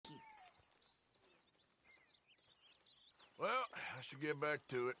I should get back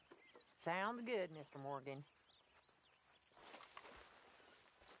to it. Sounds good, Mr. Morgan.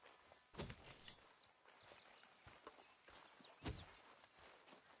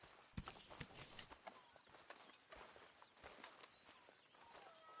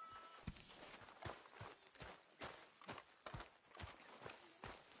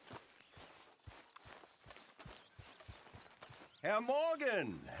 Herr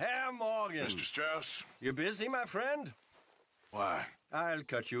Morgan! Herr Morgan! Mr. Strauss? You busy, my friend? Why? I'll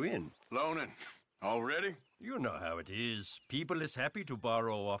cut you in. Loaning. Already? You know how it is. People is happy to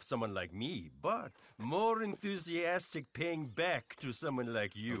borrow off someone like me, but more enthusiastic paying back to someone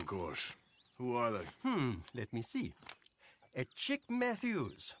like you. Of course. Who are they? Let me see. Chick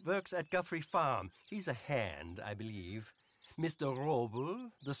Matthews works at Guthrie Farm. He's a hand, I believe. Mr.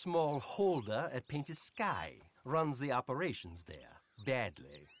 Roble, the small holder at Painted Sky, runs the operations there,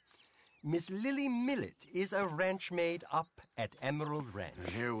 badly. Miss Lily Millet is a ranch maid up at Emerald Ranch. And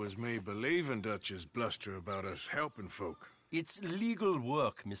here was me believing Dutch's bluster about us helping folk. It's legal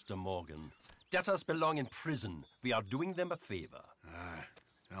work, Mr. Morgan. Debtors belong in prison. We are doing them a favor. Aye.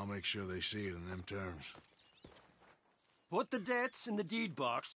 I'll make sure they see it in them terms. Put the debts in the deed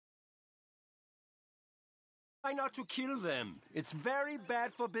box. Try not to kill them. It's very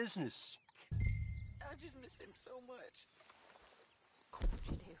bad for business. I just miss him so much. Of course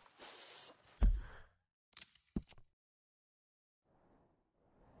you do.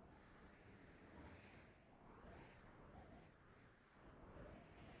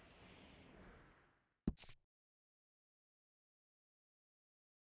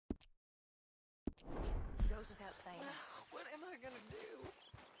 Goes without saying. What am I gonna do?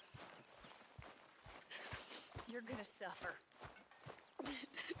 You're gonna suffer.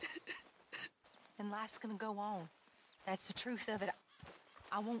 And life's gonna go on. That's the truth of it.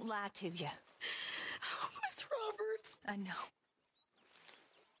 I won't lie to you. Oh, Miss Roberts. I know.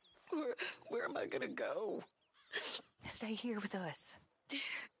 Where am I gonna go? Stay here with us.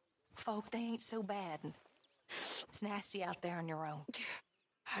 Folk, they ain't so bad. And it's nasty out there on your own.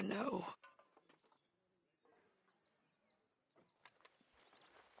 I know.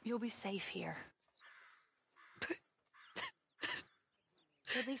 You'll be safe here.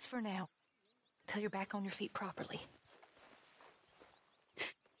 At least for now. Till you're back on your feet properly.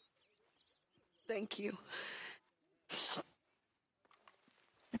 Thank you.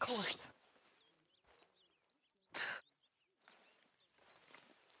 Of course.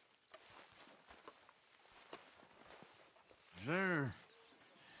 Is there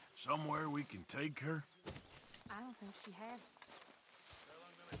somewhere we can take her? I don't think she has.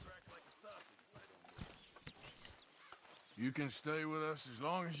 You can stay with us as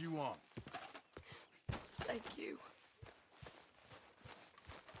long as you want. Thank you.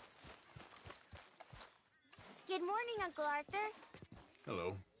 Good morning, Uncle Arthur.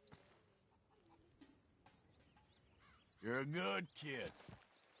 Hello. You're a good kid.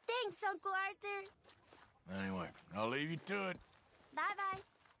 Thanks, Uncle Arthur. Anyway, I'll leave you to it. Bye-bye.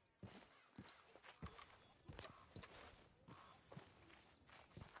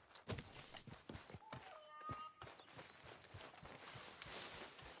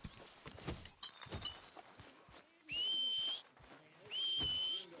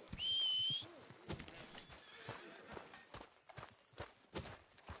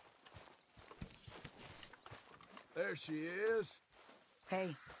 There she is.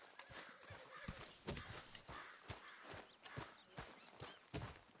 Hey.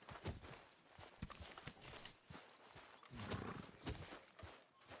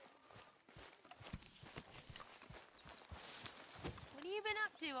 What have you been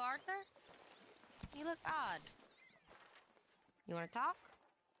up to, Arthur? You look odd. You want to talk?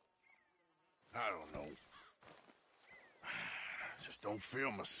 I don't know. Just don't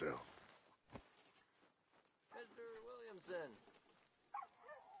feel myself. Mr. Williamson.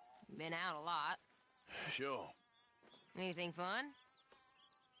 Been out a lot. Sure. Anything fun?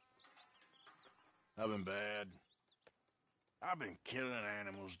 I've been bad. I've been killing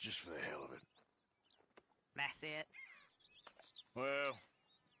animals just for the hell of it. That's it. Well,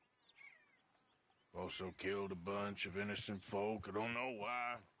 also killed a bunch of innocent folk. I don't know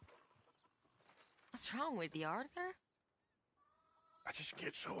why. What's wrong with you, Arthur? I just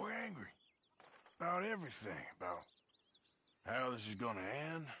get so angry. About everything. About how this is gonna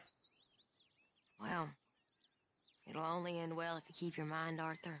end. Well, it'll only end well if you keep your mind,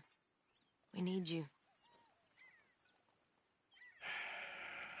 Arthur. We need you.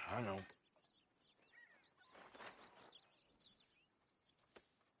 I know.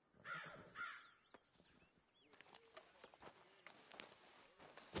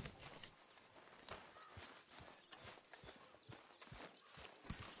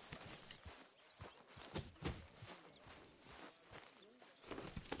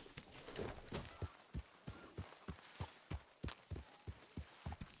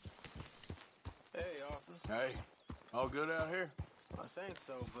 Hey, all good out here? I think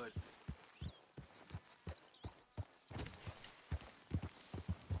so, but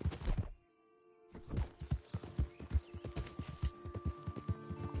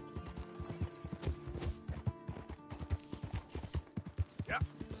Yeah.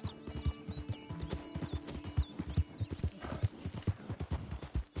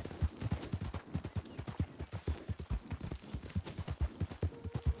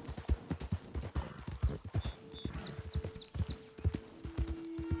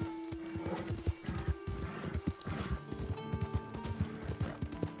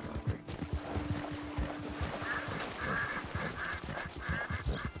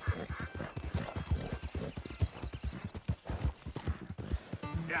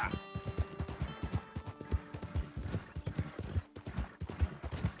 Yeah.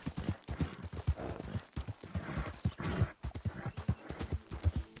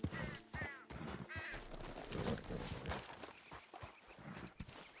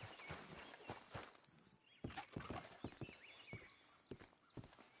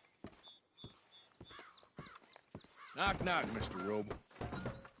 Knock, knock, Mr. Roble.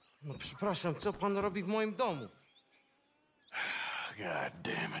 no przepraszam, co pan robi w moim domu? God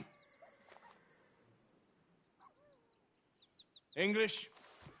damn it. English?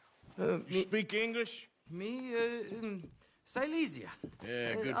 You speak English? Me, Silesia.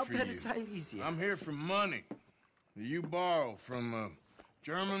 Yeah, good for Upper you. Silesia. I'm here for money that you borrowed from a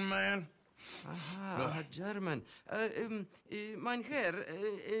German man. Aha, German. Mein Herr,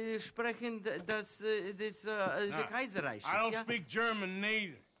 sprechen the Kaiserreich. I don't ja? speak German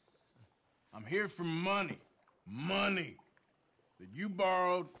neither. I'm here for money. Money that you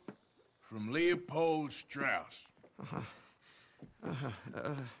borrowed from Leopold Strauss.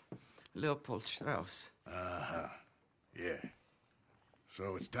 Leopold Strauss. Uh-huh. Yeah.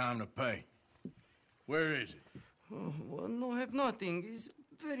 So it's time to pay. Where is it? Oh, well, no, have nothing. It's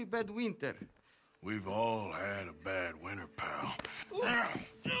very bad winter. We've all had a bad winter, pal.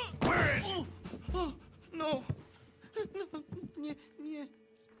 Where is it? Oh, no. No, nie, nie.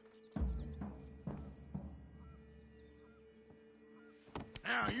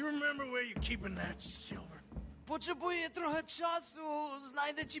 Now, you remember where you're keeping that silver? Potrzebuję trochę czasu.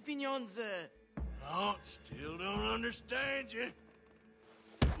 Znajdę ci pieniądze. No, still don't understand you.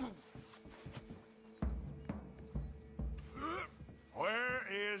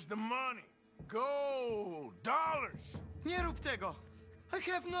 Where is the money? Gold, dollars. Nie rób tego.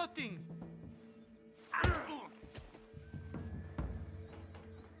 I have nothing.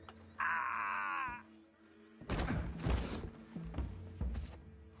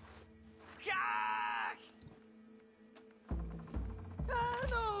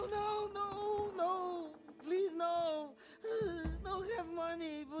 No, no, no, no. Please, no. Don't have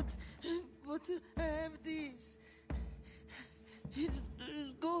money, but I have this. It's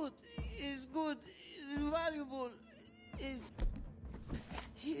good. It's good. It's valuable. It's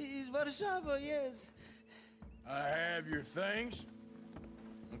Warszawa, yes. I have your things,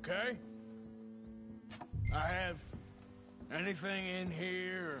 okay? I have anything in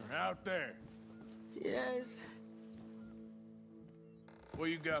here or out there. Yes. What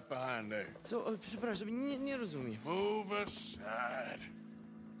you got behind there? Co? Przepraszam, nie rozumiem. Move aside.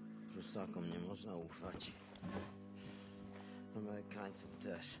 Prusakom nie można ufać. Amerykańcom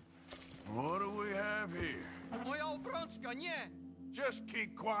też. What do we have here? Moja obrączka, nie! Just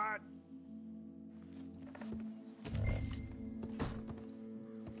keep quiet.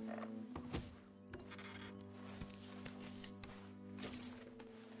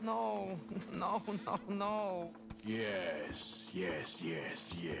 No, no, no, no. Yes, yes,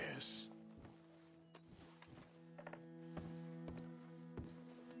 yes, yes.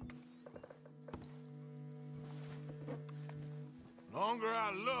 Longer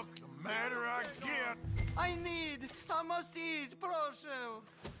I look, the madder I get. I must eat, proszę.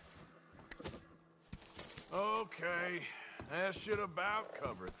 Okay, that should about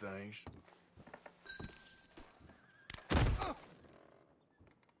cover things.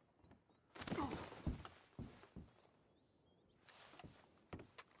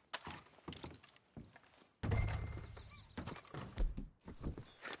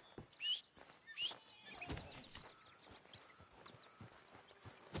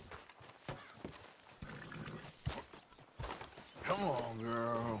 Come on,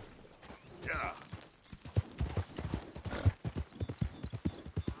 girl. Yeah.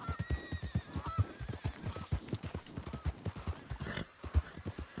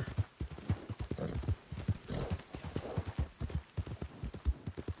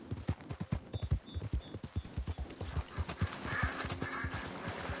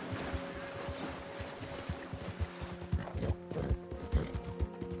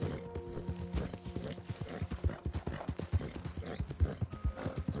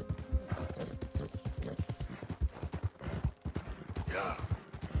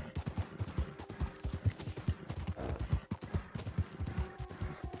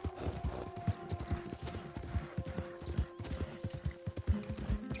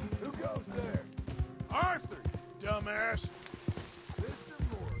 Arthur, dumbass! Mr.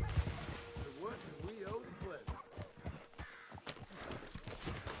 Morgan, to what do we owe the pleasure?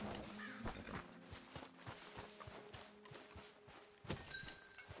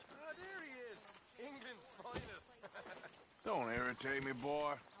 Ah, there he is. England's finest. Don't irritate me,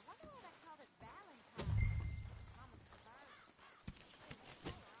 boy.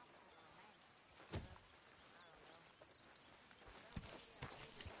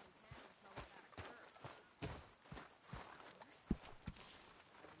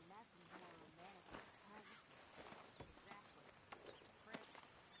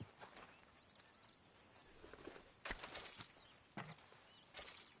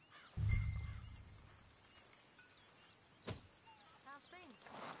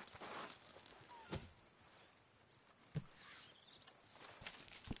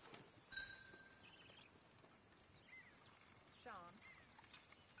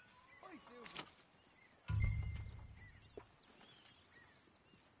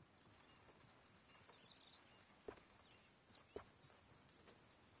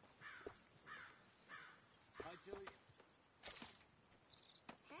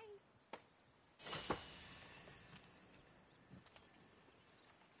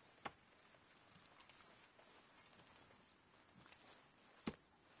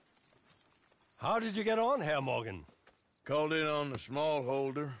 How did you get on, Herr Morgan? Called in on the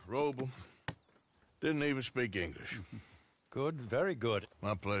smallholder, Roble. Didn't even speak English. Good, very good.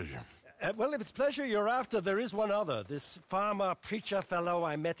 My pleasure. Well, if it's pleasure you're after, there is one other. This farmer preacher fellow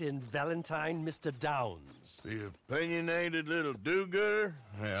I met in Valentine, Mr. Downs. The opinionated little do-gooder?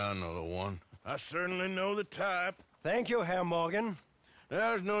 Yeah, I know the one. I certainly know the type. Thank you, Herr Morgan.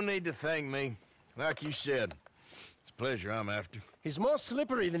 There's no need to thank me. Like you said, it's pleasure I'm after. He's more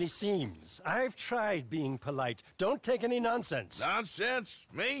slippery than he seems. I've tried being polite. Don't take any nonsense. Nonsense?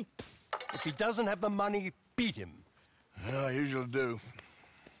 Me? If he doesn't have the money, beat him. Well, I usually do.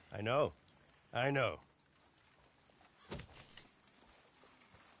 I know. I know.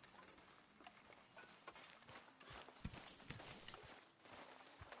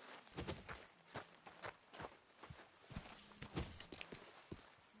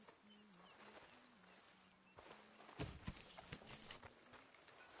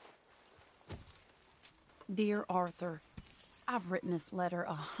 Dear Arthur, I've written this letter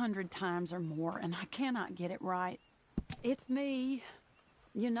 100 times or more, and I cannot get it right. It's me.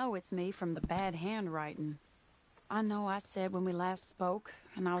 You know it's me from the bad handwriting. I know I said when we last spoke,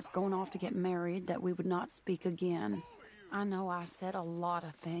 and I was going off to get married, that we would not speak again. I know I said a lot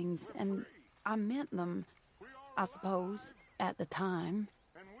of things, and I meant them, I suppose, at the time.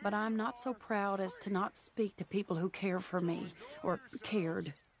 But I'm not so proud as to not speak to people who care for me, or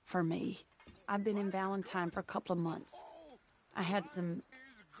cared for me. I've been in Valentine for a couple of months. I had some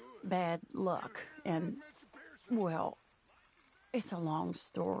bad luck, and, well, it's a long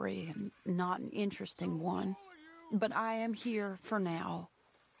story and not an interesting one. But I am here for now.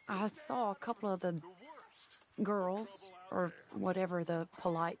 I saw a couple of the girls, or whatever the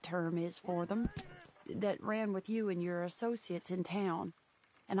polite term is for them, that ran with you and your associates in town.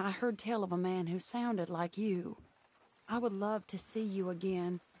 And I heard tell of a man who sounded like you. I would love to see you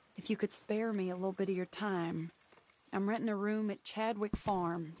again. If you could spare me a little bit of your time. I'm renting a room at Chadwick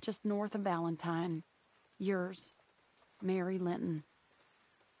Farm, just north of Valentine. Yours, Mary Linton.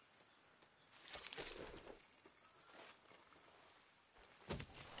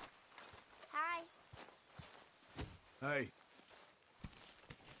 Hi. Hey.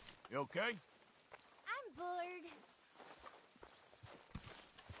 You okay? I'm bored.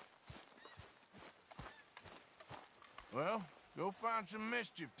 Well, go find some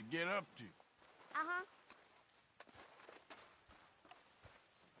mischief to get up to. Uh-huh.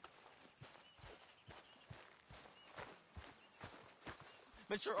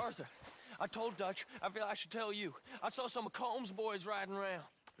 Mr. Arthur, I told Dutch I feel I should tell you. I saw some of Combs' boys riding around.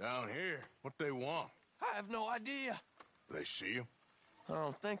 Down here? What they want? I have no idea. They see you? I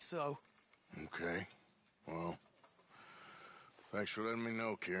don't think so. Okay. Well, thanks for letting me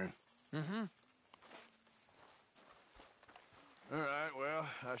know, Kieran. Mm-hmm. All right, well,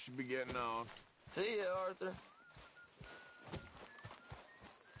 I should be getting on. See ya, Arthur.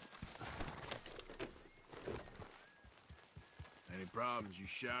 Any problems, you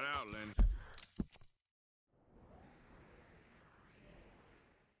shout out, Lenny.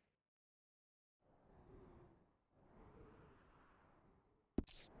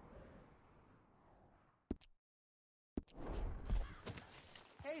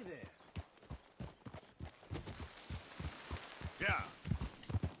 Hey there. Yeah.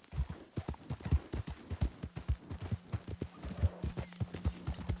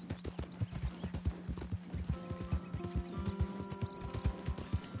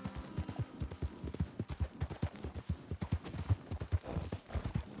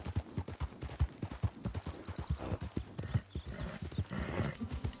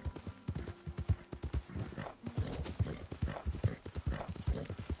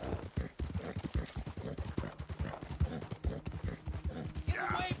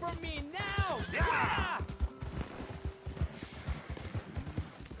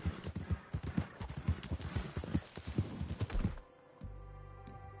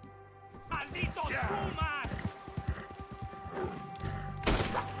 ¡Malditos pumas!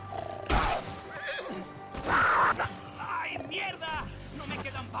 ¡Ay, mierda! ¡No me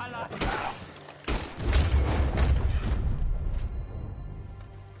quedan balas!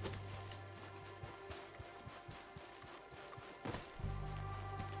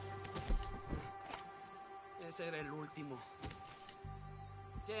 Ese era el último.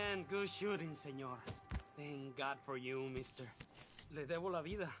 Damn good shooting, señor. Thank God for you, mister. Le debo la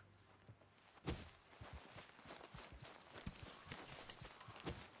vida.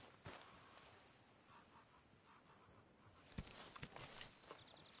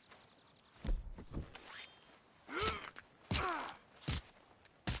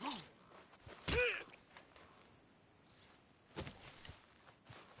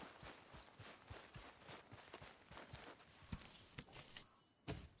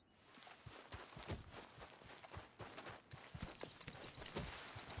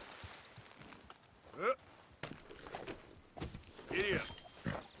 Idiot.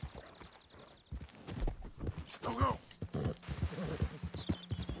 Go, go.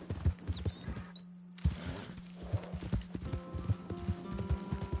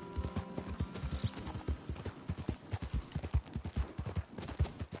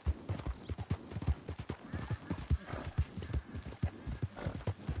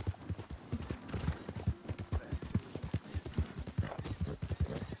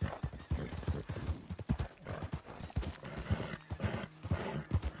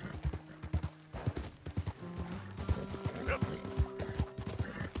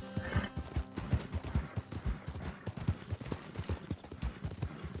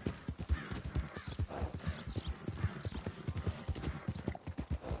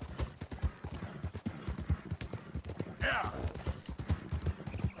 Yeah.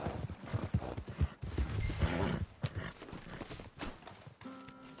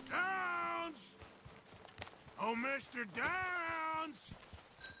 Downs! Oh, Mr. Downs!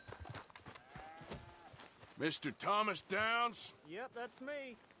 Mr. Thomas Downs? Yep, that's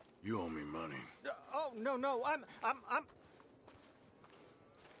me. You owe me money. Oh, no, I'm...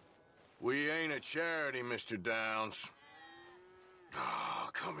 We ain't a charity, Mr. Downs. Oh,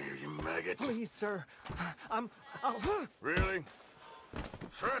 come here, you maggot. Please, sir. I'll... Really?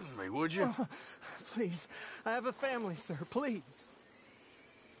 Threaten me, would you? Please, I have a family, sir. Please.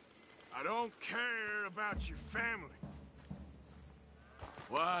 I don't care about your family.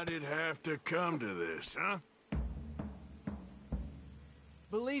 Why'd it have to come to this, huh?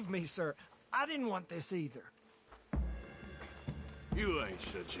 Believe me, sir, I didn't want this either. You ain't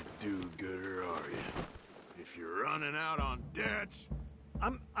such a do-gooder, are you? If you're running out on debts...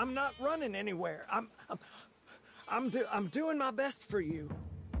 I'm not running anywhere. I'm doing my best for you.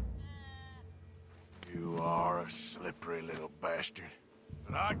 You are a slippery little bastard.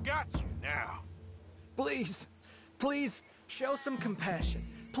 But I got you now. Please, show some compassion.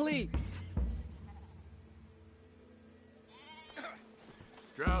 Please.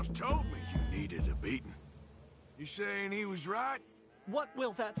 Strauss told me you needed a beating. You saying he was right? What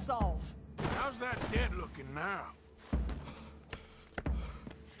will that solve? How's that dead looking now?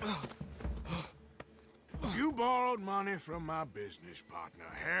 You borrowed money from my business partner,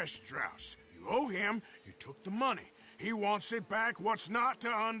 Herr Strauss. You owe him, you took the money. He wants it back, what's not to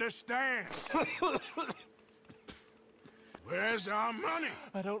understand? Where's our money?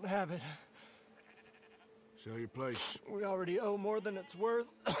 I don't have it. Sell your place. We already owe more than it's worth.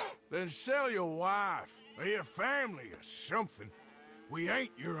 Then sell your wife, or your family, or something. We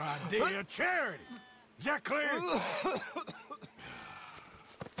ain't your idea of charity. Is that clear?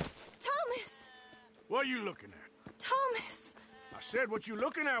 Thomas! What are you looking at? Thomas! I said, what you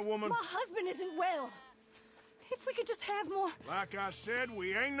looking at, woman? My husband isn't well. If we could just have more... Like I said,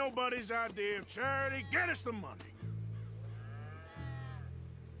 we ain't nobody's idea of charity. Get us the money.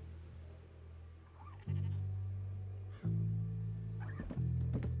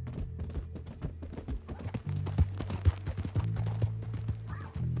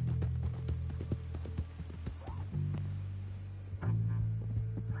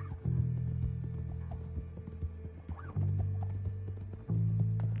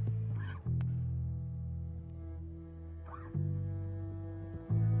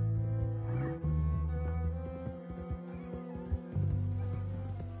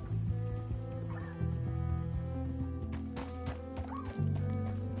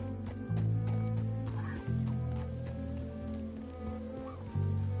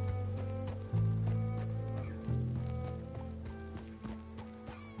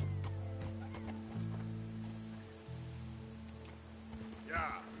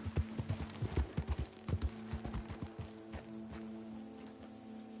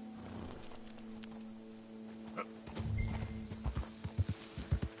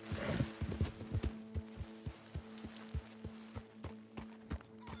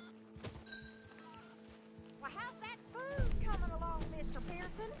 Well, how's that food coming along, Mr.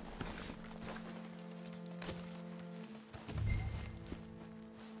 Pearson?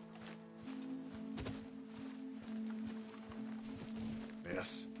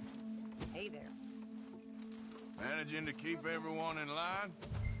 Yes. Hey there. Managing to keep everyone in line?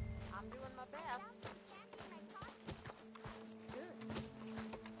 I'm doing my best. Good.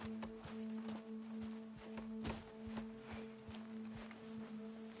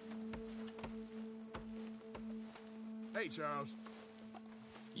 Hey, Charles.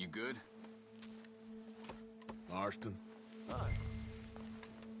 You good? Marston. Hi.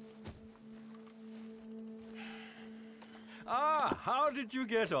 Ah, how did you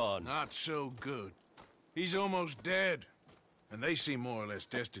get on? Not so good. He's almost dead. And they seem more or less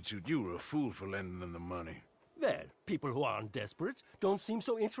destitute. You were a fool for lending them the money. Well, people who aren't desperate don't seem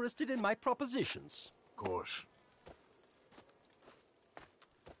so interested in my propositions. Of course.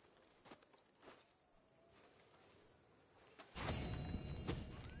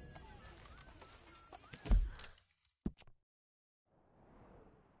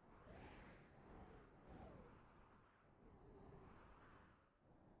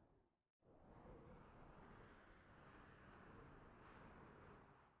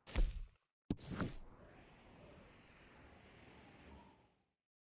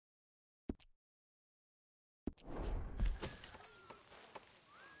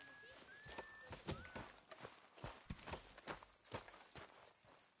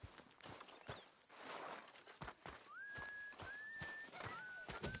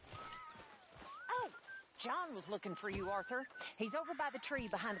 John was looking for you, Arthur. He's over by the tree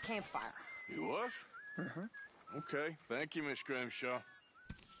behind the campfire. He was? Mm-hmm. Okay. Thank you, Miss Grimshaw.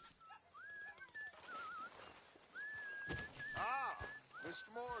 Ah, Mr.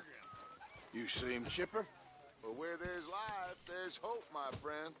 Morgan. You seem chipper. Well, where there's life, there's hope, my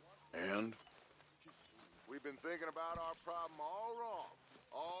friend. And? We've been thinking about our problem all wrong.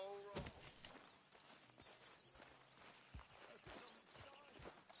 All wrong.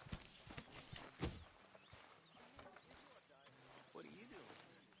 What are you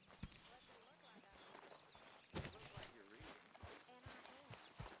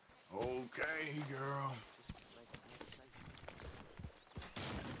doing? Okay, girl.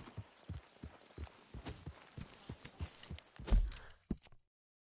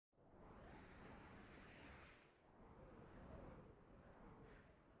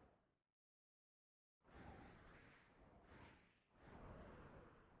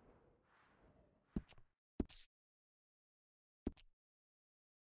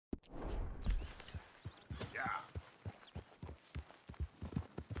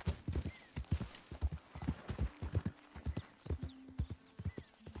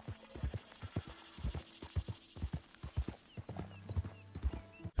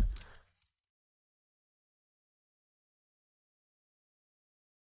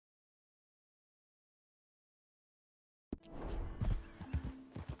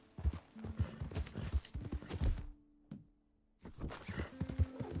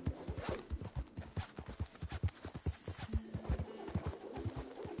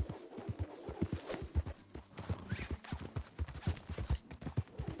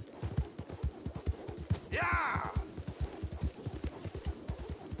 Yeah!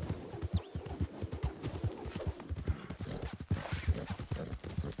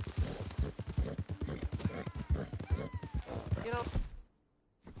 You know,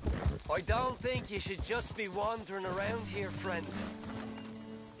 I don't think you should just be wandering around here, friend.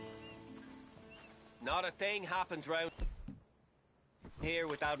 Not a thing happens round here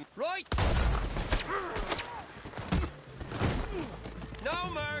without... Right! No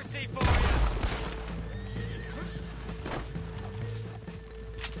mercy for you!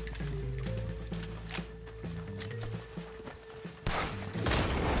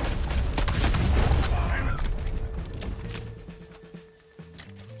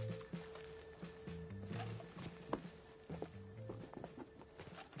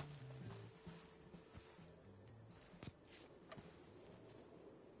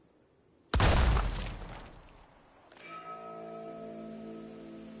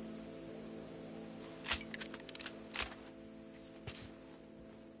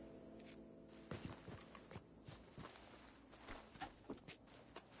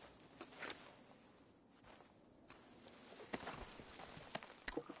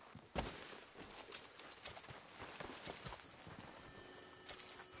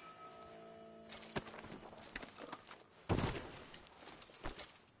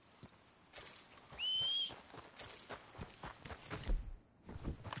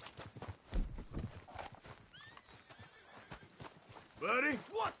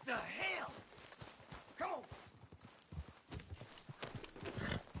 What the hell? Come on.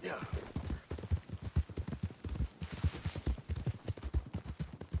 Yeah.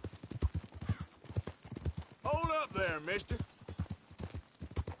 Hold up there, mister.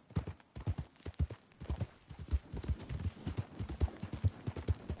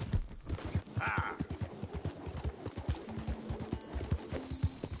 Ah.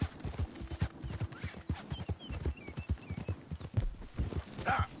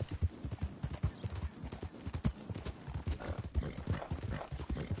 Ah.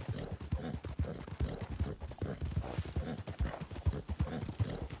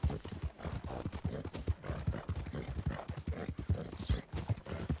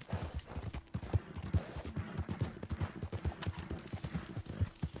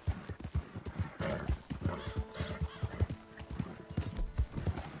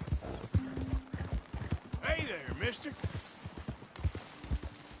 Hey there, mister.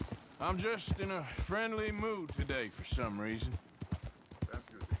 I'm just in a friendly mood today for some reason. That's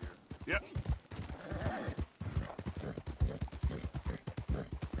good to hear. Yep.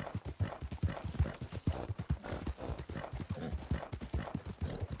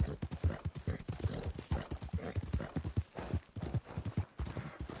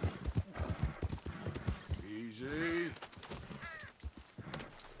 Easy.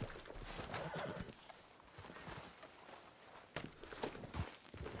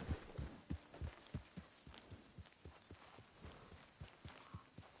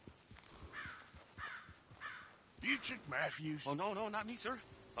 Butrick Matthews. Oh, no, not me, sir.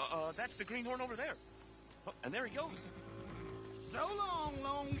 That's the greenhorn over there. Oh, and there he goes. So long,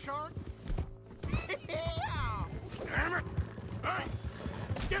 Long Shark. Damn it! Hey!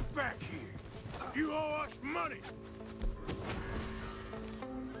 Get back here! You owe us money!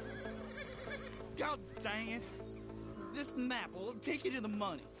 God dang it. This map will take you to the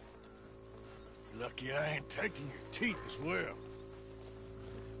money. Lucky I ain't taking your teeth as well.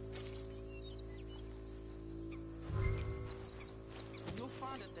 You'll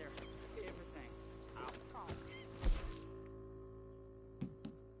find it there. Everything. I promise.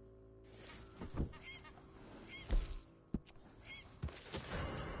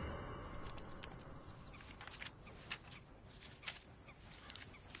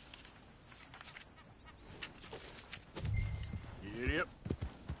 Yep.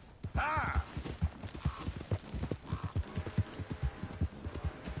 Ah!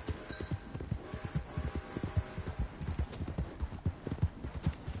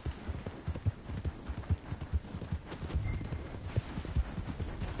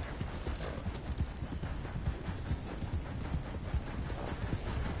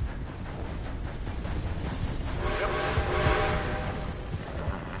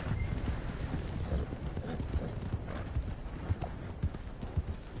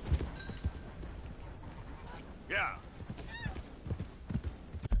 Yeah.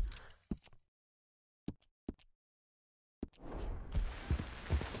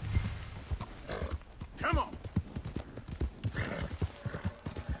 Come on.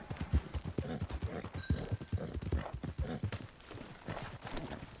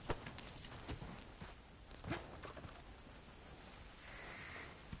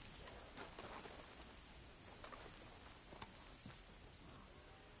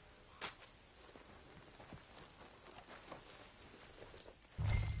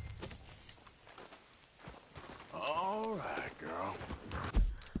 All right, girl.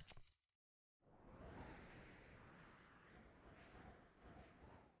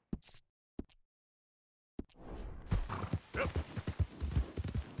 Yep.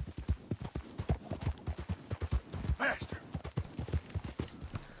 Faster.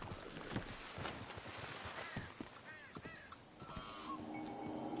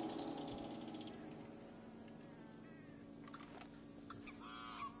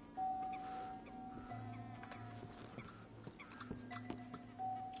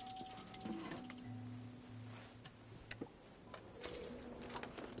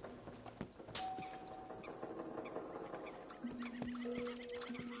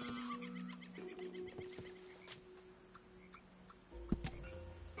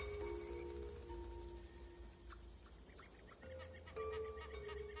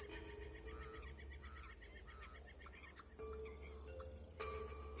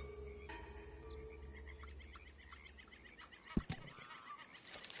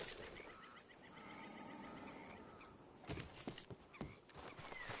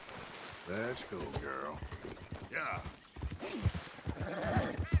 Let's go, girl. Yeah.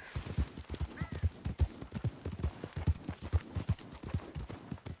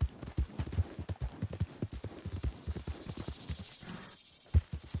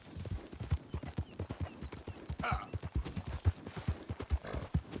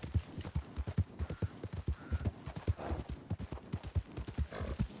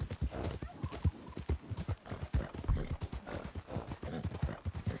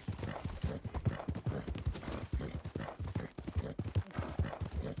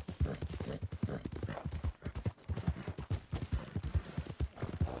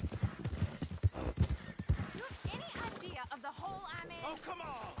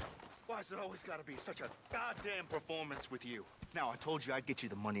 Why's it always gotta be such a goddamn performance with you? Now, I told you I'd get you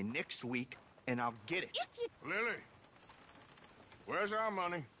the money next week, and I'll get it. Lily, where's our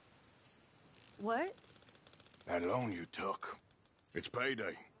money? What? That loan you took. It's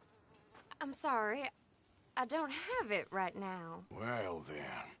payday. I'm sorry. I don't have it right now. Well, then,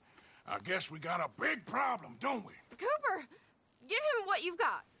 I guess we got a big problem, don't we? Cooper, give him what you've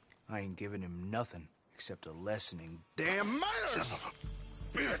got. I ain't giving him nothing except a lesson in damn manners! Son of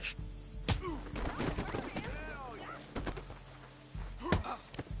a bitch!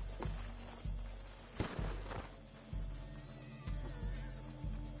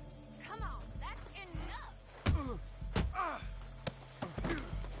 Come on, that's enough.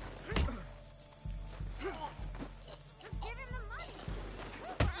 Just give him the money.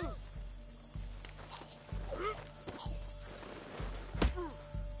 Cooper.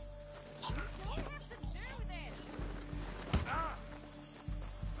 Don't have to do this.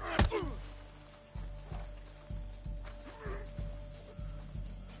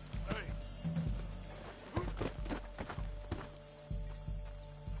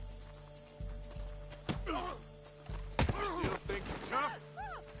 Still think you're tough?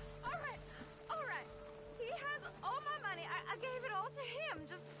 All right. He has all my money. I gave it all to him.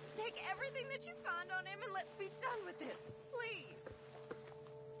 Just take everything that you find on him and let's be done with this. Please.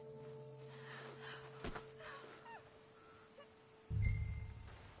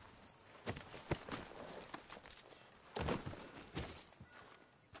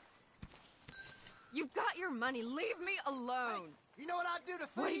 You've got your money. Leave me alone. You know what I'd do to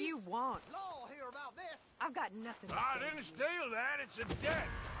thieves? What do you want? Law hear about this. I've got nothing to I say. didn't steal that. It's a debt.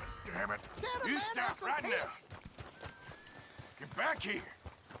 God damn it. Get him, You man, stop have some right peace. now. Get back here.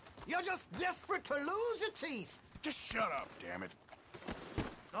 You're just desperate to lose your teeth. Just shut up, damn it.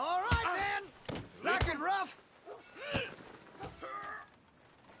 All right, then. Like it rough.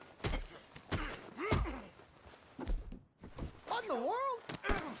 What in the world?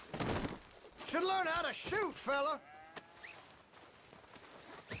 Should learn how to shoot, fella.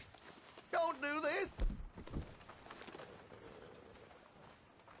 Don't do this.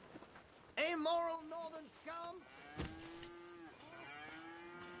 Amoral northern scum.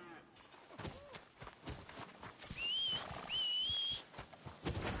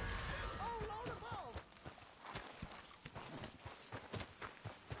 Oh, load above.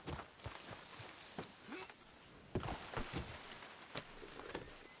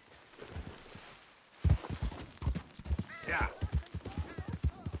 Yeah.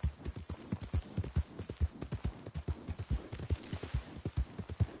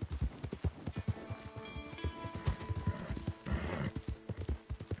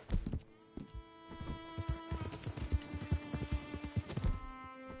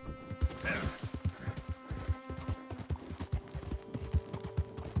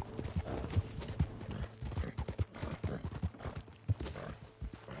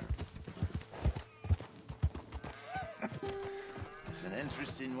 It's an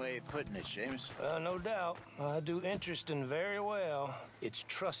interesting way of putting it, Seamus. No doubt. I do interesting very well. It's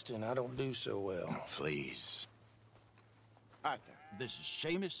trusting I don't do so well. Please. Arthur, this is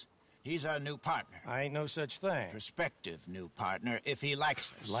Seamus. He's our new partner. I ain't no such thing. Prospective new partner, if he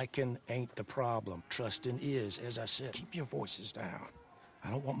likes us. Liking ain't the problem. Trusting is. As I said, keep your voices down. I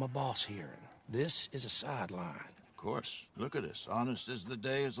don't want my boss hearing. This is a sideline. Of course. Look at us. Honest as the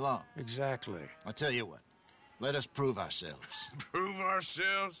day is long. Exactly. I'll tell you what. Let us prove ourselves. Prove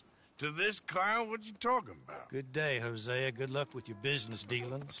ourselves? To this clown? What you talking about? Good day, Hosea. Good luck with your business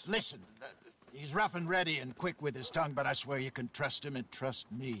dealings. Listen, he's rough and ready and quick with his tongue, but I swear you can trust him and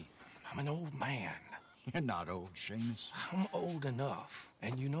trust me. I'm an old man. You're not old, Seamus. I'm old enough.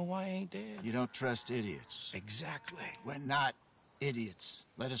 And you know I ain't dead. You don't trust idiots. Exactly. We're not idiots.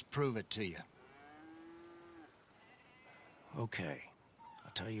 Let us prove it to you. Okay.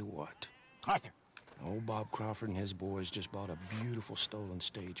 I'll tell you what. Arthur. Old Bob Crawford and his boys just bought a beautiful stolen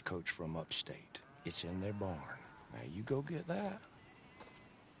stagecoach from upstate. It's in their barn. Now you go get that,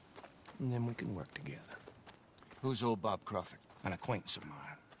 and then we can work together. Who's old Bob Crawford? An acquaintance of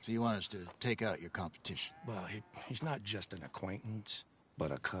mine. So you want us to take out your competition? Well, he's not just an acquaintance,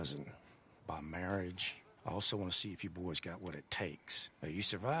 but a cousin. By marriage. I also want to see if you boys got what it takes. Now, you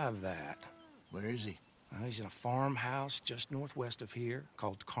survive that. Where is he? Well, he's in a farmhouse just northwest of here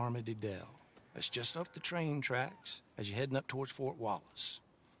called Carmody Dell. It's just up the train tracks as you're heading up towards Fort Wallace.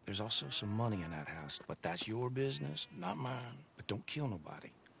 There's also some money in that house, but that's your business, not mine. But don't kill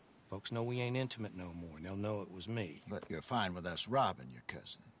nobody. Folks know we ain't intimate no more, and they'll know it was me. But you're fine with us robbing your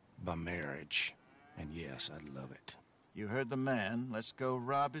cousin. By marriage. And yes, I'd love it. You heard the man. Let's go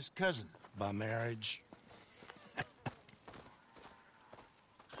rob his cousin. By marriage.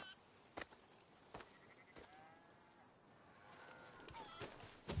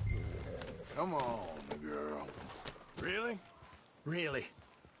 Come on, girl. Really? Really.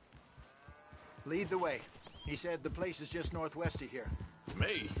 Lead the way. He said the place is just northwest of here.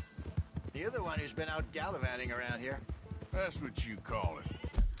 Me? You're the one who's been out gallivanting around here. That's what you call it.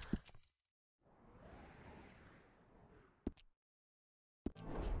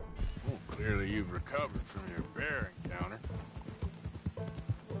 Well, clearly you've recovered from your bear encounter.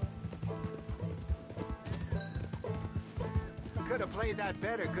 Could have played that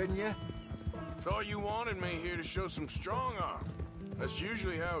better, couldn't you? Thought you wanted me here to show some strong arm. That's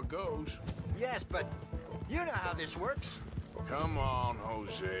usually how it goes. Yes, but you know how this works. Come on,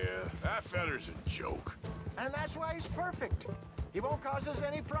 Hosea. That feller's a joke. And that's why he's perfect. He won't cause us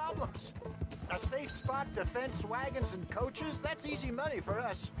any problems. A safe spot to fence wagons and coaches, that's easy money for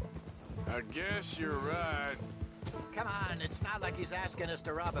us. I guess you're right. Come on, it's not like he's asking us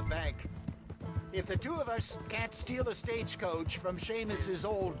to rob a bank. If the two of us can't steal a stagecoach from Seamus's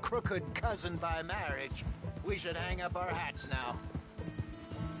old crooked cousin by marriage, we should hang up our hats now.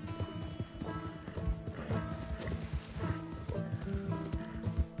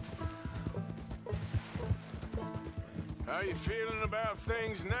 How you feeling about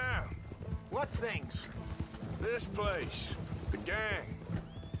things now? What things? This place. The gang.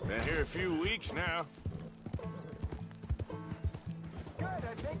 Been here a few weeks now. Good,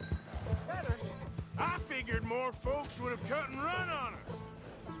 I think. Better. I figured more folks would have cut and run on us.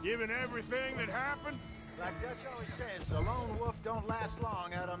 Given everything that happened. Like Dutch always says, a lone wolf don't last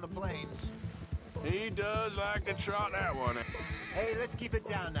long out on the plains. He does like to trot that one in. Hey, let's keep it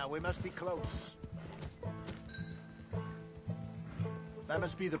down now. We must be close. That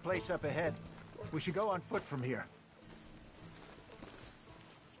must be the place up ahead. We should go on foot from here.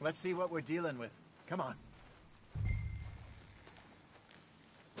 Let's see what we're dealing with. Come on.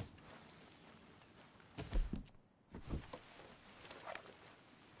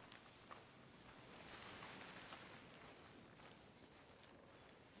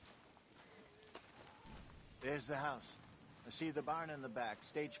 There's the house. I see the barn in the back.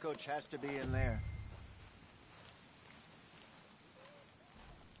 Stagecoach has to be in there.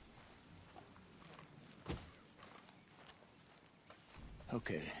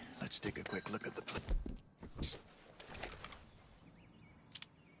 Okay, let's take a quick look at the place.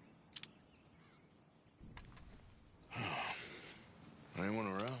 Anyone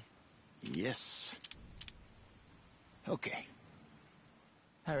around? Yes. Okay.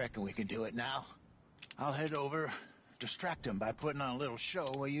 I reckon we can do it now. I'll head over, distract him by putting on a little show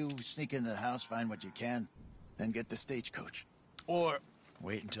while you sneak into the house, find what you can, then get the stagecoach. Or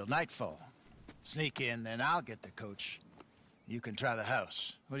wait until nightfall. Sneak in, then I'll get the coach. You can try the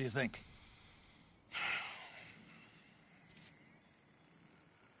house. What do you think?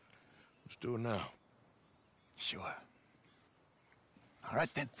 Let's do it now. Sure. All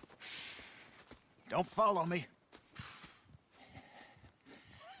right, then. Don't follow me.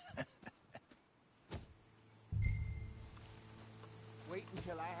 Wait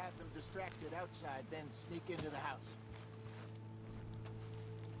until I have them distracted outside, then sneak into the house.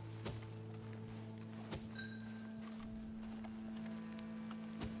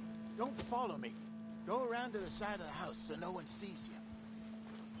 Don't follow me. Go around to the side of the house so no one sees you.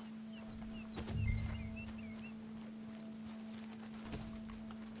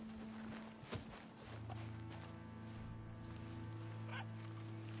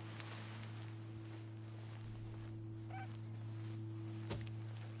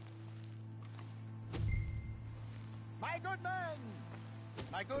 My good man!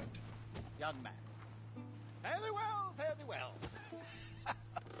 My good young man. Fare thee well, fare thee well.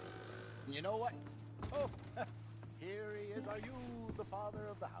 You know what? Oh, here he is. Are you the father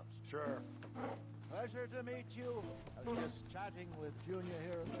of the house? Sure. Pleasure to meet you. I was just chatting with Junior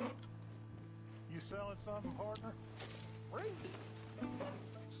here. You selling something, partner? Free.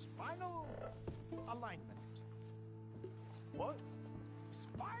 Spinal alignment. What?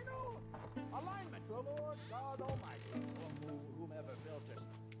 Spinal alignment. The Lord God Almighty, or whomever built it.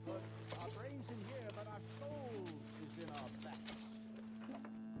 But our brains in here, but our souls is in our backs.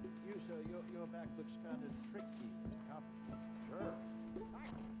 You, sir, your back looks kind of tricky. Sure. I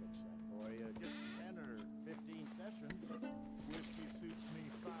can fix that for you. Just 10 or 15 sessions. Whiskey suits me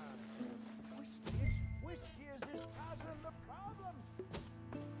fine. Whiskey is his cousin, the problem.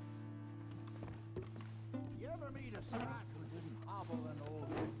 You ever meet a Scot who didn't hobble an old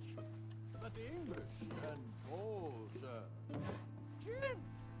witch? But the English can gin.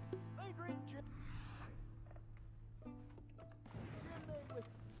 They drink gin. Gin made with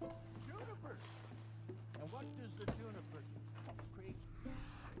junipers. And what does the juniper do?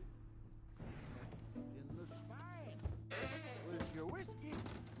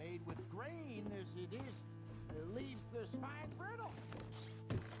 Fine brittle.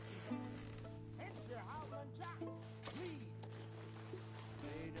 It's your Howland Jack. Please.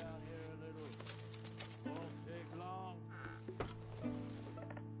 Stay down here a little. Won't take long.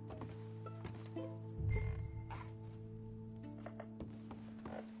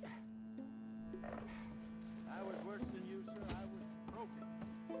 I was worse than you, sir. I was broken.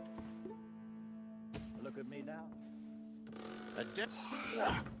 Look at me now. A dip.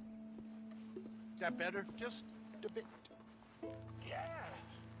 Is that better? Just a bit. Yeah.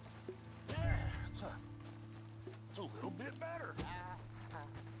 Yeah, it's a little bit better.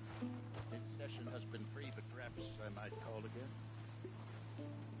 This session has been free, but perhaps I might call again.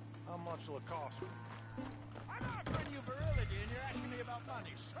 How much will it cost me? I'm offering you virility, and you're asking me about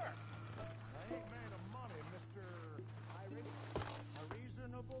money, sir. I ain't made of money, Mr. Irish. A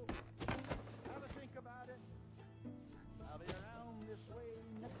reasonable. Have a think about it. I'll be around this way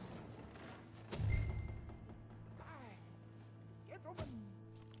next. Hi, gentlemen.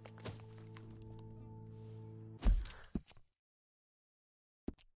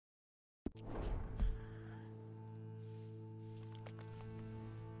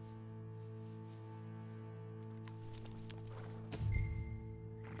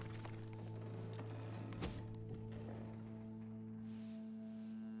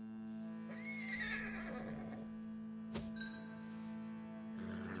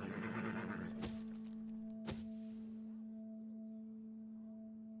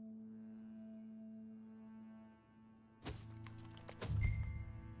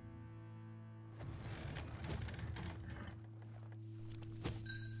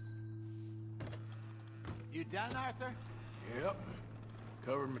 You done, Arthur? Yep.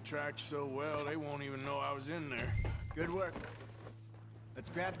 Covered my tracks so well, they won't even know I was in there. Good work. Let's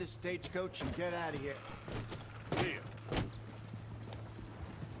grab this stagecoach and get out of here. Yeah.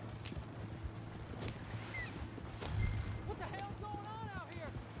 What the hell's going on out here?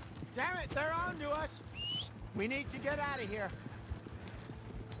 Damn it, they're on to us. We need to get out of here.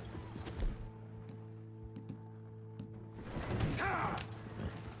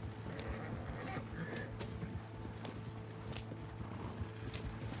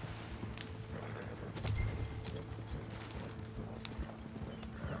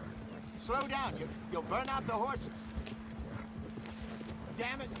 Slow down. You'll burn out the horses.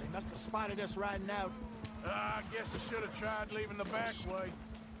 Damn it, they must have spotted us riding out. I guess I should have tried leaving the back way.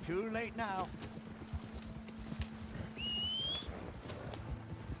 Too late now.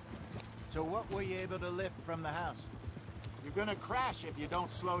 So what were you able to lift from the house? You're gonna crash if you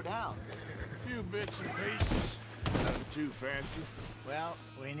don't slow down. A few bits and pieces. Nothing too fancy. Well,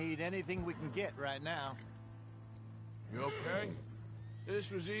 we need anything we can get right now. You okay?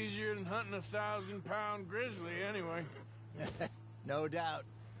 This was easier than hunting a 1,000-pound grizzly anyway. No doubt.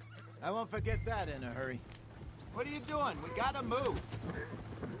 I won't forget that in a hurry. What are you doing? We gotta move.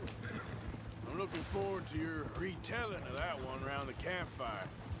 I'm looking forward to your retelling of that one around the campfire.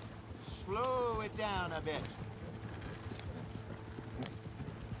 Slow it down a bit.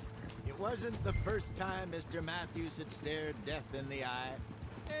 It wasn't the first time Mr. Matthews had stared death in the eye,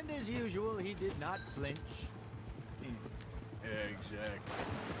 and as usual, he did not flinch. Yeah, exactly.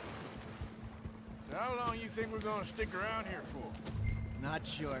 So how long you think we're gonna stick around here for? Not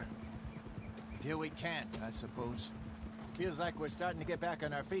sure. Till we can't, I suppose. Feels like we're starting to get back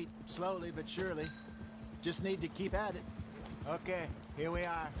on our feet, slowly but surely. Just need to keep at it. Okay, here we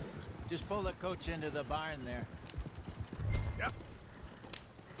are. Just pull the coach into the barn there. Yep.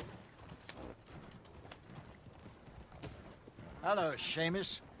 Hello,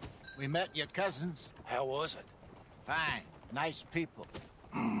 Seamus. We met your cousins. How was it? Fine. Nice people.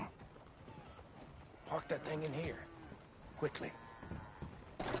 Park that thing in here. Quickly.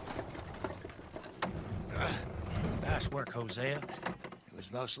 Nice work, Hosea. It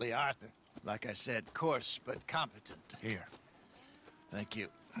was mostly Arthur. Like I said, coarse but competent. Here. Thank you.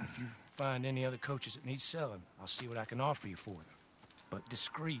 If you find any other coaches that need selling, I'll see what I can offer you for them. But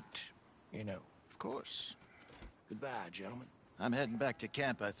discreet, you know. Of course. Goodbye, gentlemen. I'm heading back to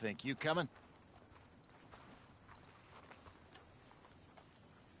camp, I think. You coming?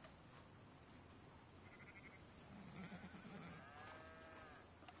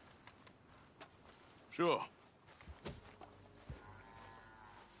 Sure.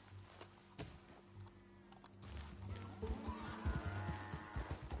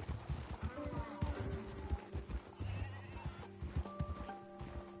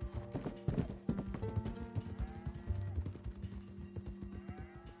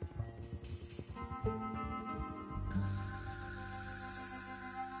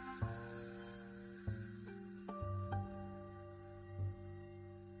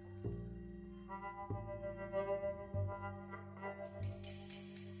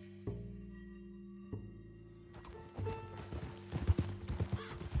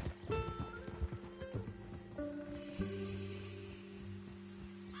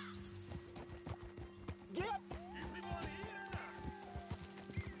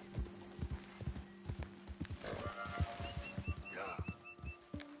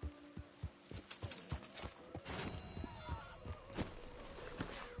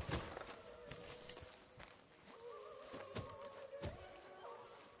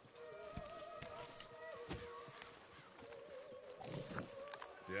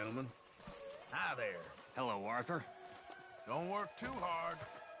 Hi there. Hello, Arthur. Don't work too hard.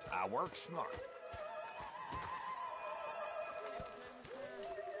 I work smart.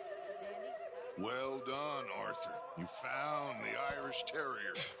 Well done, Arthur. You found the Irish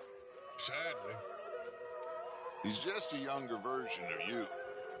Terrier. Sadly. He's just a younger version of you.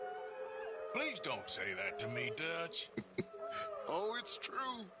 Please don't say that to me, Dutch. Oh, it's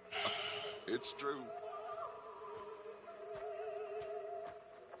true. It's true.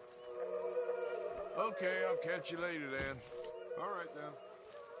 Okay, I'll catch you later then. All right, then.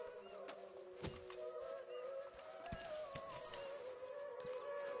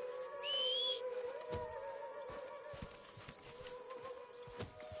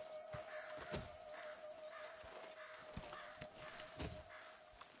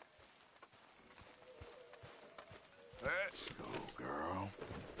 Let's go, girl.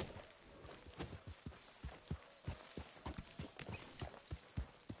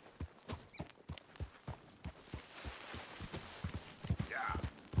 Yeah.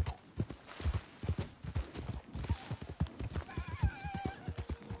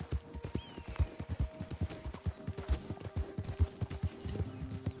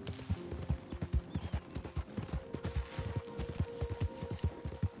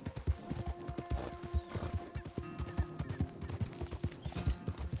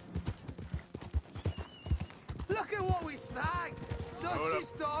 Look at what we snagged!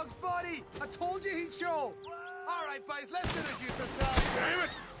 Dutchie's dog's body! I told you he'd show! All right, boys, let's introduce ourselves. Damn it!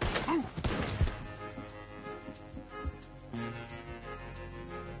 Ooh.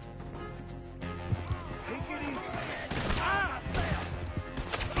 Take it easy. Ah, Sam!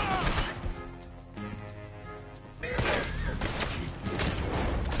 Ah!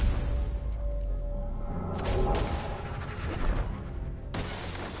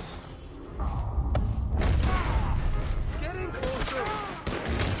 Getting closer!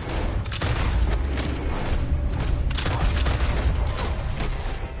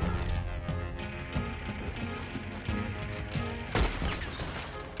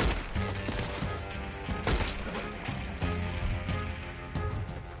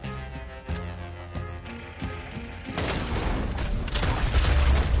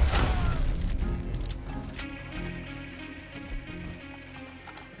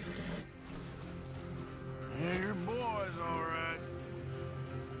 Yeah, your boy's all right.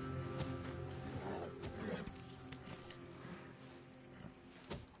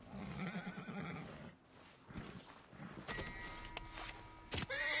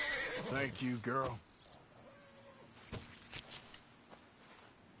 Thank you, girl.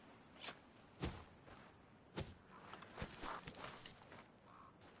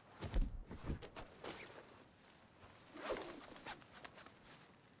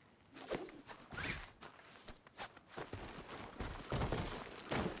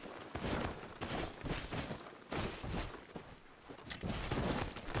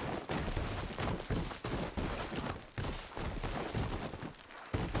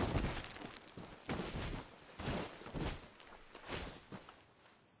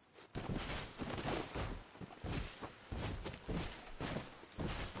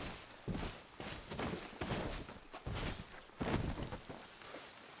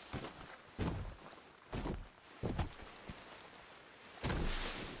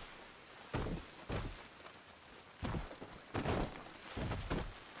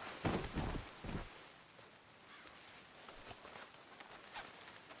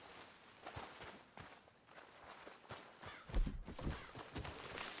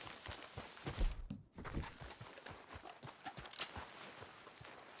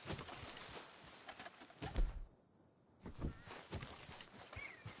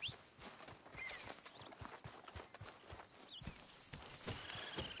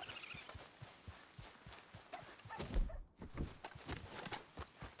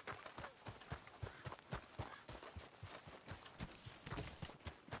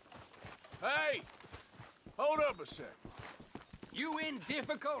 Hey! Hold up a sec. You in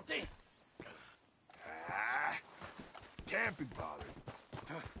difficulty? Ah, can't be bothered.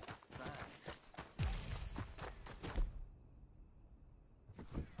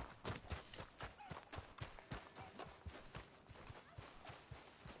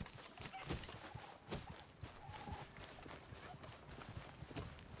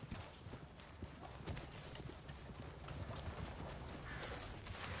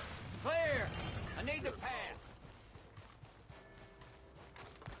 Clear! I need to pass.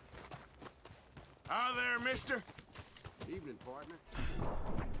 Hi there, mister. Evening, partner.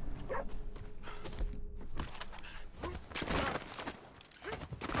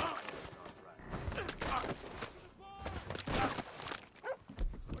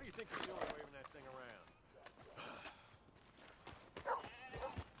 What do you think you're doing waving that thing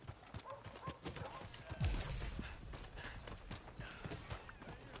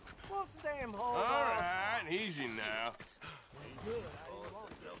him, hold All on. right, easy now.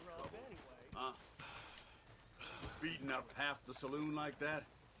 Huh? Beating up half the saloon like that?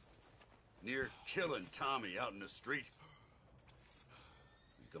 Near killing Tommy out in the street?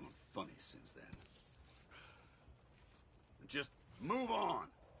 Becoming funny since then. Just move on.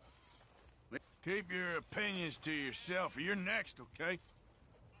 Keep your opinions to yourself, or you're next, okay?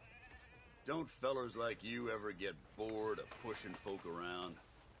 Don't fellers like you ever get bored of pushing folk around?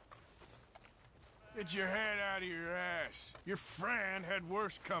 Get your head out of your ass. Your friend had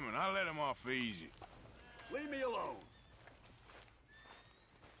worse coming. I let him off easy. Leave me alone.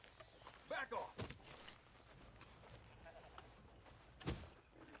 Back off.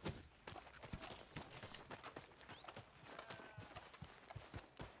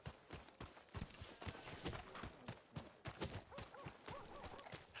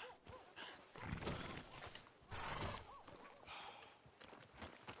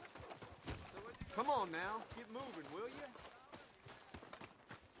 Come on now, get moving, will you?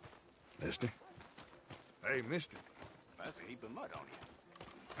 Mister? Hey, mister. That's a heap of mud on you.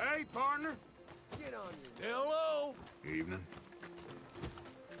 Hey, partner. Get on your... Hello. Evening.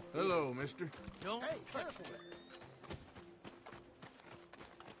 Hello, mister. Don't hey, careful.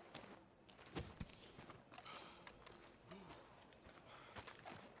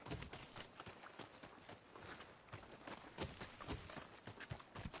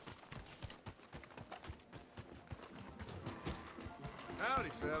 Howdy,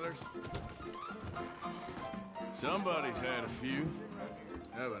 fellers. Somebody's had a few.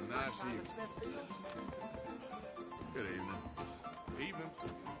 Have a nice evening. Good evening. Evening.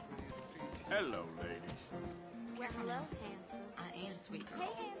 Hello, ladies. Well, hello, handsome. I am, sweetheart.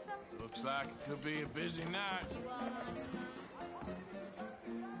 Hey, handsome. Looks like it could be a busy night. You all on your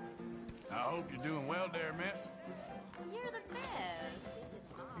I hope you're doing well there, miss. You're the best.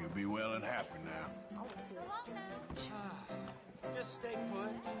 You'll be well and happy now. So long now. Just stay put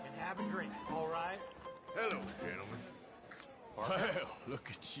and have a drink, all right? Hello, gentlemen. Well, look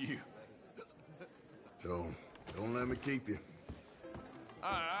at you. So, don't let me keep you.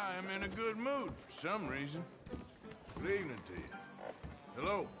 I am in a good mood for some reason. Good evening to you.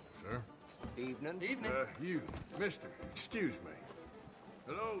 Hello, sir. Evening. You, mister, excuse me.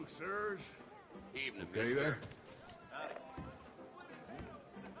 Hello, sirs. Evening, Okay mister. there?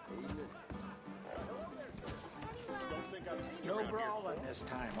 No brawling this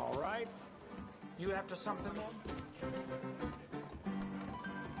time, all right? You after something, then?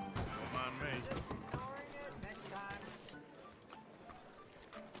 Don't mind me. Next time.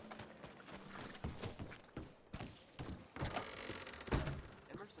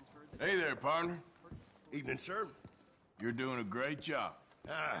 Hey there, partner. Evening, sir. You're doing a great job.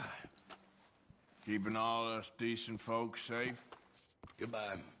 Keeping all us decent folks safe.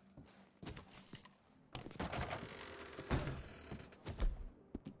 Goodbye.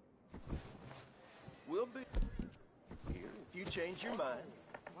 We'll be here if you change your mind.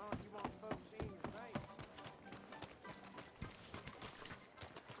 Well, you want folks seeing your face.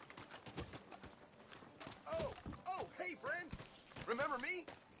 Oh, hey, friend. Remember me?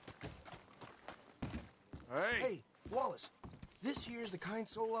 Hey. Wallace, this here's the kind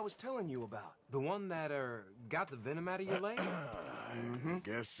soul I was telling you about. The one that, got the venom out of your leg?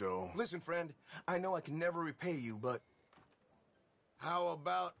 Guess so. Listen, friend, I know I can never repay you, but how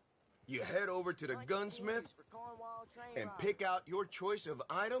about you head over to the gunsmith and pick out your choice of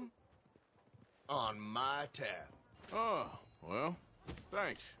item on my tab? Oh, well,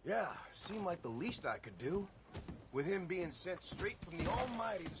 thanks. Yeah, seemed like the least I could do. With him being sent straight from the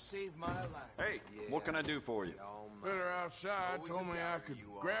Almighty to save my life. Hey, what can I do for you? Better outside told me I could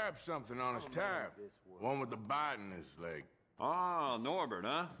grab something on his tab. One with the bite in his leg. Ah, Norbert,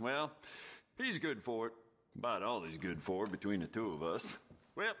 huh? Well, he's good for it. About all he's good for between the two of us.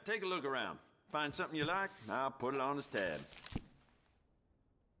 Well, take a look around. Find something you like, I'll put it on his tab.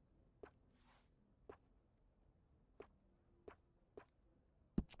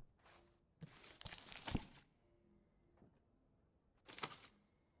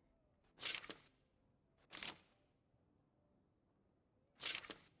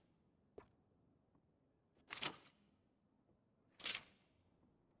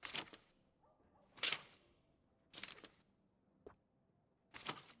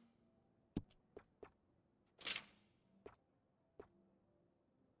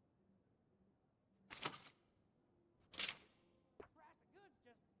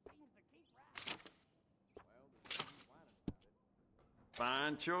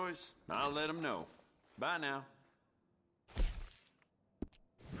 Fine choice. I'll let him know. Bye now.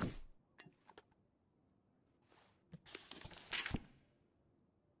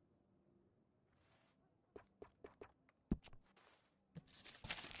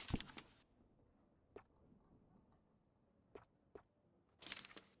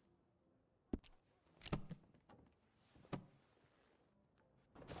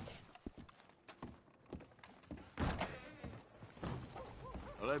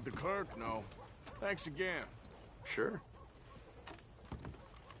 let the clerk know. Thanks again. Sure.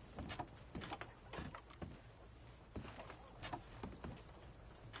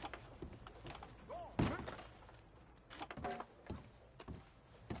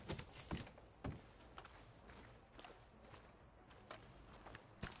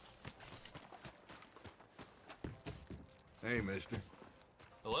 Hey, mister.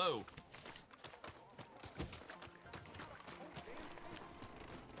 Hello.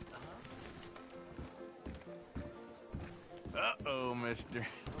 Uh-oh, mister.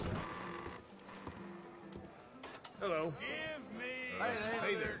 Hello. Give me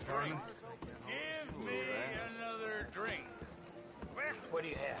Hey there, Carmen. Give me another drink. What do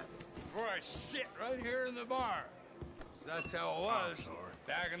you have? Before I sit right here in the bar. That's how it was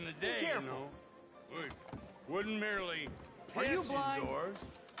back in the day, you know. We wouldn't merely Are you piss blind? indoors.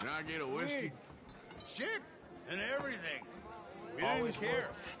 Can I get a whiskey? Shit and everything. We Always didn't care.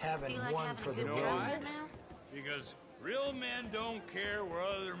 worth having one for the You know road. why? Because real men don't care where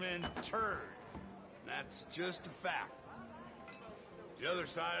other men turn. That's just a fact. The other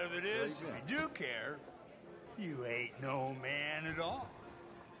side of it is, if you do care, you ain't no man at all.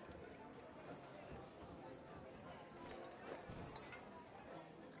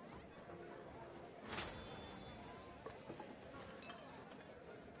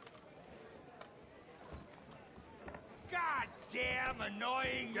 Goddamn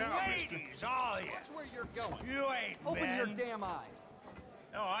annoying Get out, mister. ladies, all of you. Watch where you're going. You ain't Open men. your damn eyes.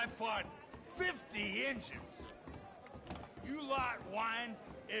 No, I fought 50 Injuns. You lot whine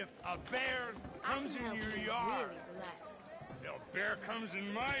if a bear comes in your yard. If a bear comes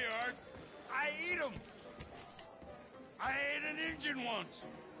in my yard, I eat him. I ate an Injun once.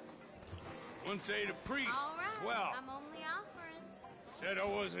 Once ate a priest All right, as well. I'm only offering. Said I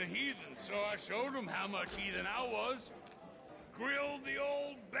was a heathen, so I showed him how much heathen I was. Grilled the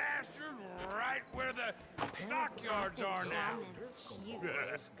old bastard right where the stockyards are now.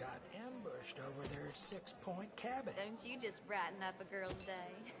 Boys got ambushed over their 6-point cabin. Don't you just brighten up a girl's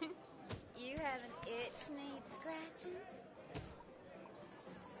day. You have an itch needs scratching?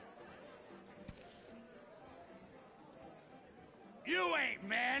 You ain't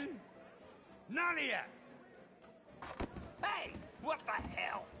men. None of you. Hey! What the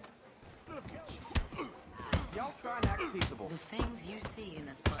hell? Look at you. Y'all try and act peaceable. The things you see in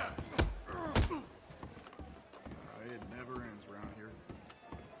this place. It never ends around here.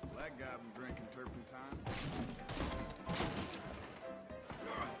 That guy been drinking turpentine.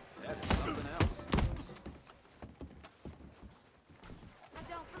 That is something else. I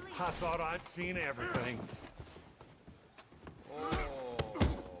don't believe I thought I'd seen everything. Oh,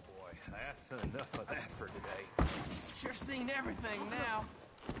 boy. That's enough of that for today. Sure seen everything now.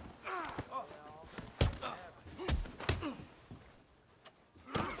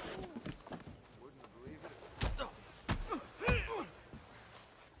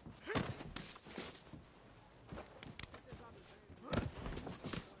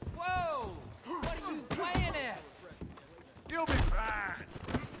 Whoa! What are you playing at? You'll be fine.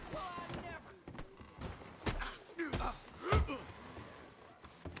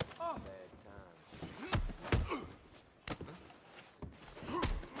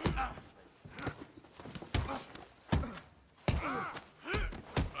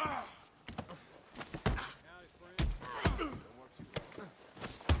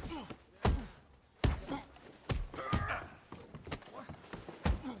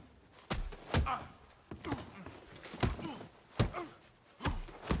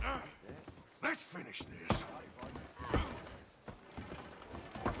 Let's finish this.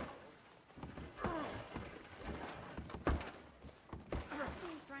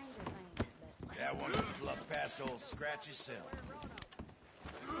 That one can fluff past old Scratchy's self.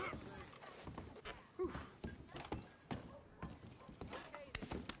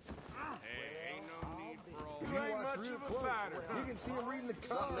 You ain't much of a fighter. You can see him reading the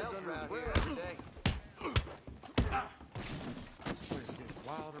cards under his breath. today. This place gets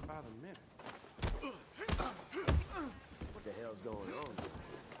wilder by the minute. What the hell's going on?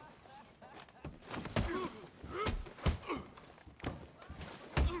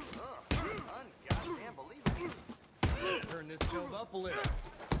 Goddamn believe it. Turn this build up a little.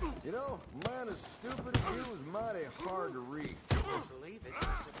 You know, man as stupid as you is mighty hard to read. Believe it.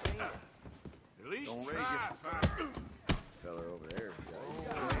 Succeed. At least Don't raise try, your fighter. Fella over there.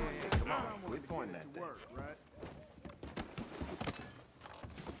 Hey, come on, quit pointing that thing. Work, right?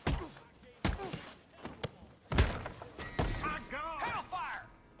 Hellfire!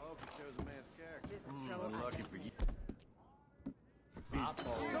 Poker shows a man's character. Unlucky for you.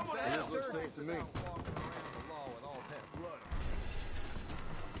 Someone This else looks turn. safe to me. Walking around the law with all that blood.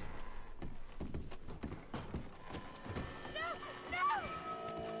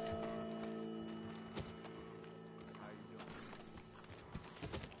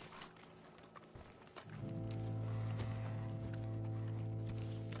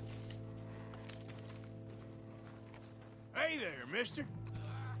 Hey there, mister.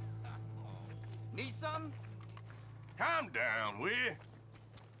 Need something? Calm down, will you?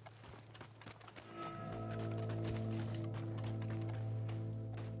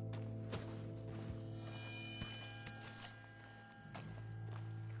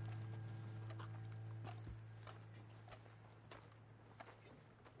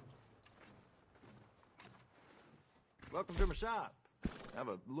 Welcome to my shop. Have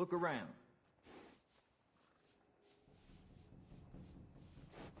a look around.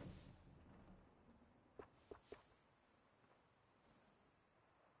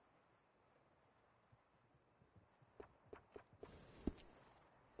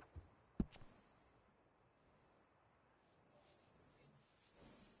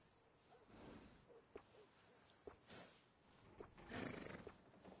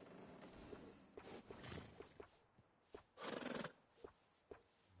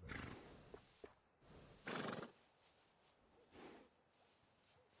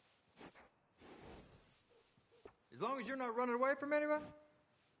 As long as you're not running away from anybody,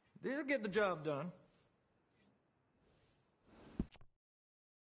 they'll get the job done.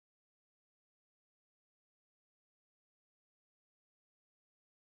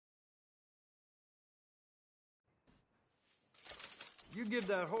 You give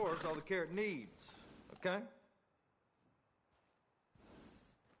that horse all the care it needs, okay?